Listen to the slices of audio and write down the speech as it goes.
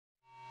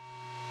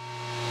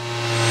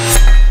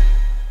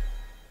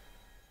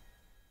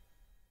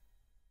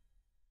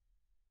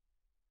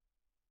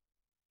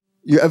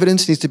your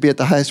evidence needs to be at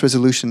the highest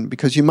resolution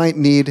because you might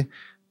need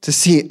to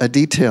see a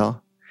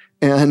detail.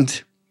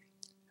 And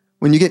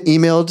when you get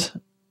emailed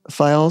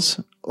files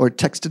or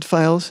texted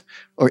files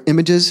or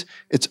images,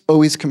 it's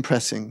always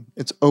compressing.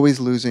 It's always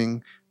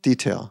losing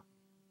detail.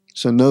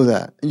 So know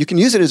that. And you can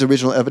use it as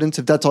original evidence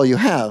if that's all you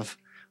have.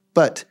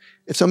 But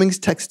if something's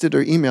texted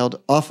or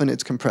emailed, often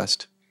it's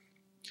compressed.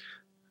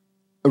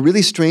 A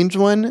really strange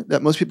one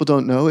that most people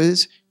don't know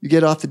is you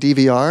get off the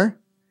DVR,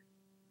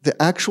 the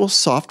actual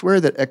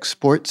software that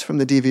exports from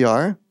the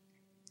DVR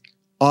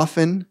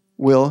often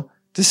will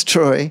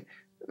destroy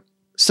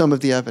some of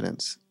the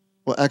evidence.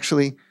 Will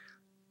actually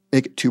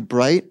make it too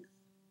bright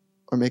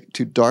or make it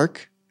too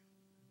dark.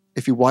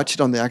 If you watch it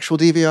on the actual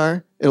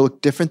DVR, it'll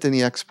look different than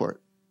the export.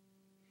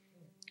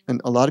 And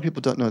a lot of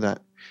people don't know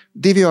that.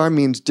 DVR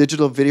means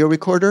digital video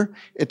recorder.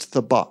 It's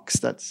the box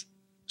that's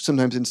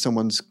sometimes in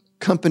someone's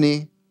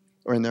company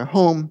or in their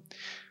home.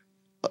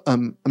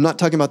 I'm not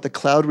talking about the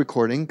cloud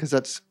recording because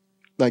that's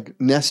like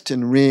Nest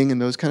and Ring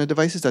and those kind of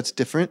devices. That's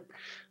different.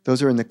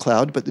 Those are in the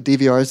cloud. But the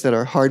DVRs that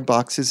are hard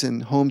boxes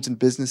in homes and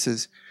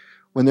businesses,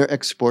 when they're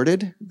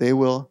exported, they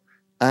will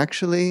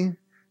actually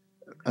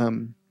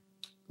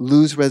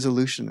lose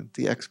resolution,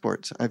 the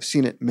exports. I've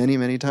seen it many,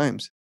 many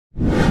times.